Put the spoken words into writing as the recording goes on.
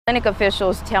Clinic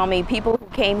officials tell me people who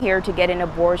came here to get an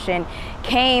abortion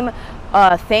came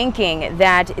thinking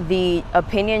that the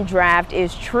opinion draft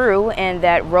is true and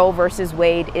that Roe versus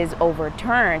Wade is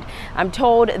overturned. I'm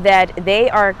told that they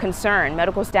are concerned,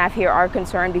 medical staff here are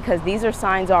concerned, because these are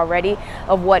signs already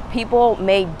of what people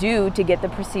may do to get the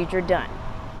procedure done.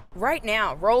 Right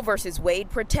now, Roe versus Wade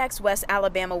protects West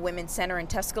Alabama Women's Center in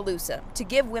Tuscaloosa to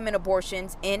give women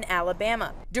abortions in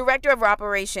Alabama. Director of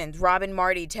Operations Robin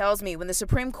Marty tells me when the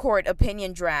Supreme Court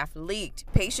opinion draft leaked,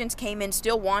 patients came in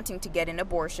still wanting to get an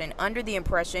abortion under the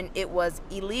impression it was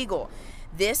illegal.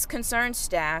 This concerns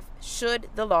staff should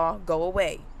the law go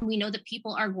away. We know that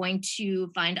people are going to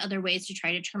find other ways to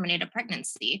try to terminate a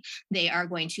pregnancy. They are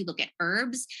going to look at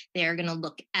herbs. They are going to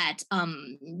look at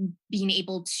being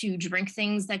able to drink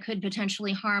things that could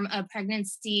potentially harm a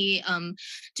pregnancy,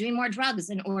 doing more drugs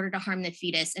in order to harm the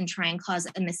fetus and try and cause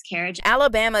a miscarriage.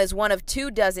 Alabama is one of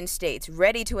 24 states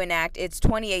ready to enact its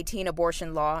 2018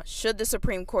 abortion law should the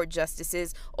Supreme Court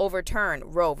justices overturn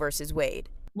Roe versus Wade.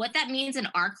 What that means in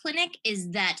our clinic is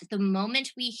that the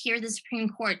moment we hear the Supreme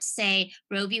Court say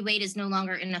Roe v. Wade is no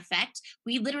longer in effect,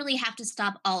 we literally have to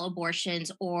stop all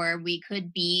abortions or we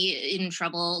could be in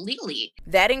trouble legally.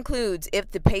 That includes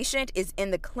if the patient is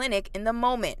in the clinic in the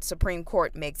moment Supreme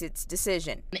Court makes its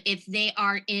decision. If they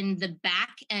are in the back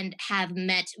and have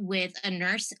met with a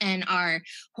nurse and are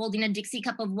holding a Dixie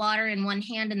cup of water in one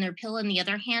hand and their pill in the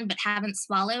other hand but haven't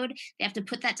swallowed, they have to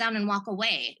put that down and walk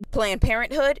away. Planned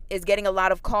Parenthood is getting a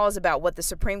lot of calls about what the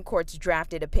Supreme Court's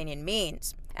drafted opinion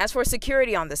means. As for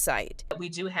security on the site, we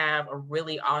do have a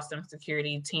really awesome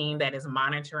security team that is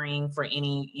monitoring for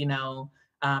any,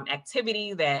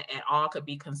 activity that at all could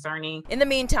be concerning. In the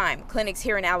meantime, clinics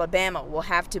here in Alabama will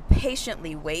have to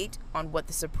patiently wait on what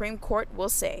the Supreme Court will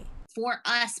say. For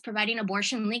us, providing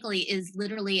abortion legally is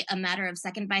literally a matter of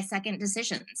second-by-second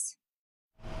decisions.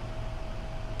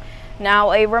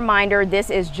 Now, a reminder, this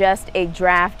is just a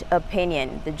draft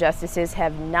opinion. The justices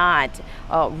have not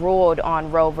ruled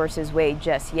on Roe versus Wade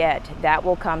just yet. That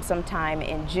will come sometime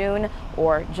in June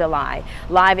or July.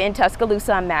 Live in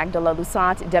Tuscaloosa, I'm Magdala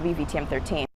Lusant, WVTM 13.